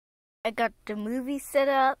I got the movie set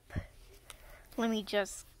up. Let me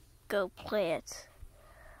just go play it.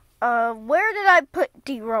 Where did I put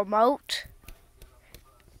the remote?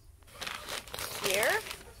 Here?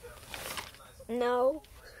 No.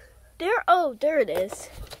 There, oh, there it is.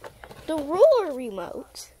 The ruler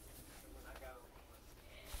remote.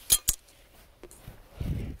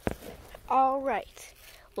 Alright,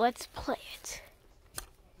 let's play it.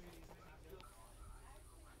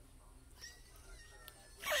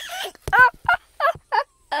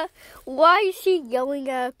 Why is she yelling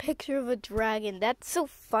at a picture of a dragon? That's so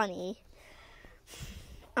funny.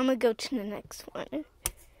 I'm gonna go to the next one.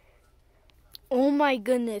 Oh my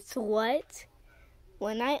goodness, what?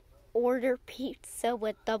 When I order pizza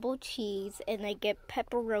with double cheese and I get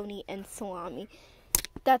pepperoni and salami.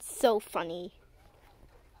 That's so funny.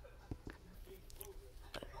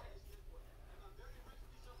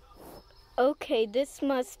 Okay, this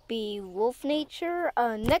must be Wolf Nature.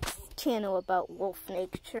 Next channel about Wolf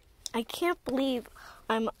Nature. I can't believe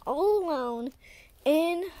I'm all alone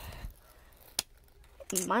in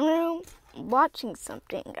my room watching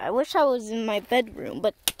something. I wish I was in my bedroom,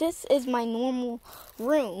 but this is my normal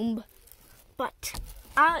room. But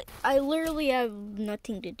I literally have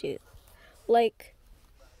nothing to do. Like,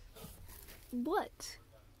 what?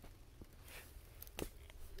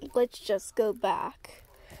 Let's just go back.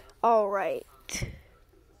 Alright.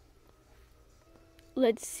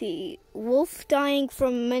 Let's see. Wolf dying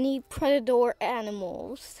from many predator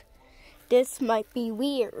animals. This might be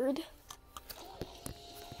weird.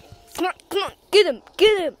 Come on, get him,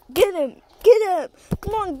 get him, get him, get him.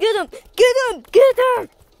 Come on, get him, get him, get him.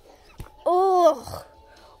 Oh,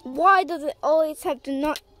 why does it always have to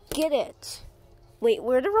not get it? Wait,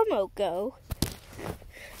 where'd the remote go?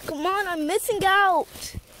 Come on, I'm missing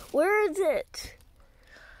out. Where is it?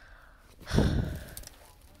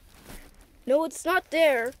 No, it's not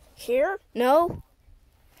there. Here? No.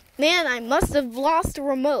 Man, I must have lost the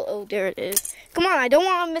remote. Oh, there it is. Come on, I don't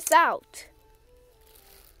want to miss out.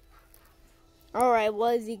 Alright,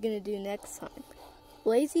 what is he going to do next time?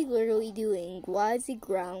 What is he literally doing? Why is he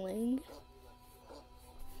growling?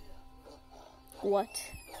 What?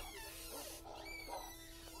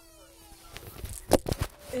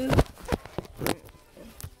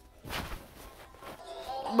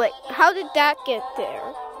 Wait, how did that get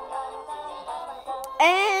there?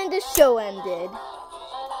 And the show ended.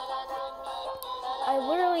 I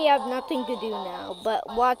literally have nothing to do now but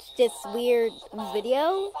watch this weird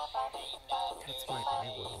video. That's my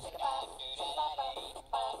Bible.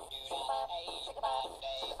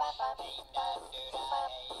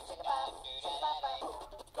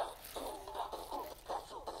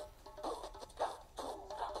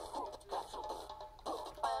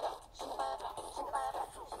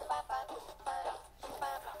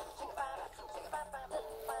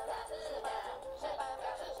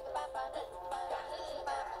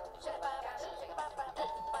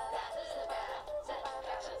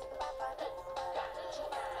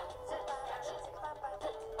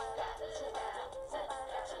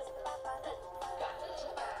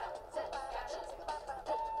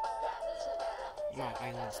 My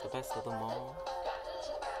island's the best of them all.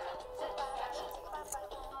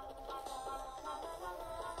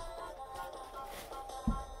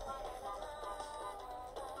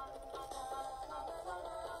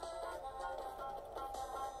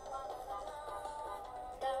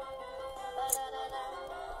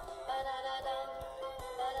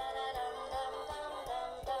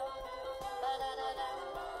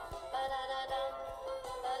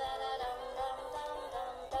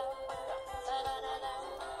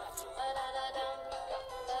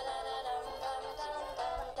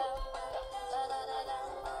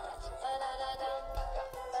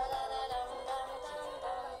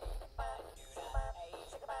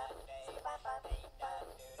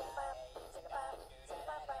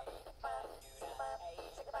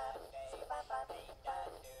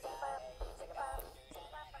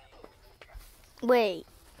 Wait,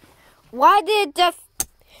 why did it just...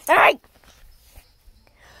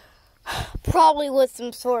 Probably was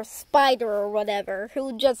some sort of spider or whatever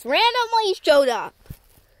who just randomly showed up.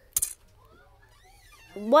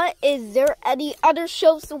 What, is there any other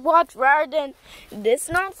shows to watch rather than this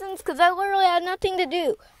nonsense? Because I literally have nothing to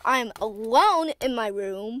do. I'm alone in my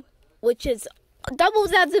room, which is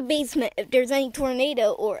doubles as a basement if there's any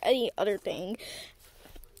tornado or any other thing.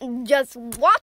 Just watch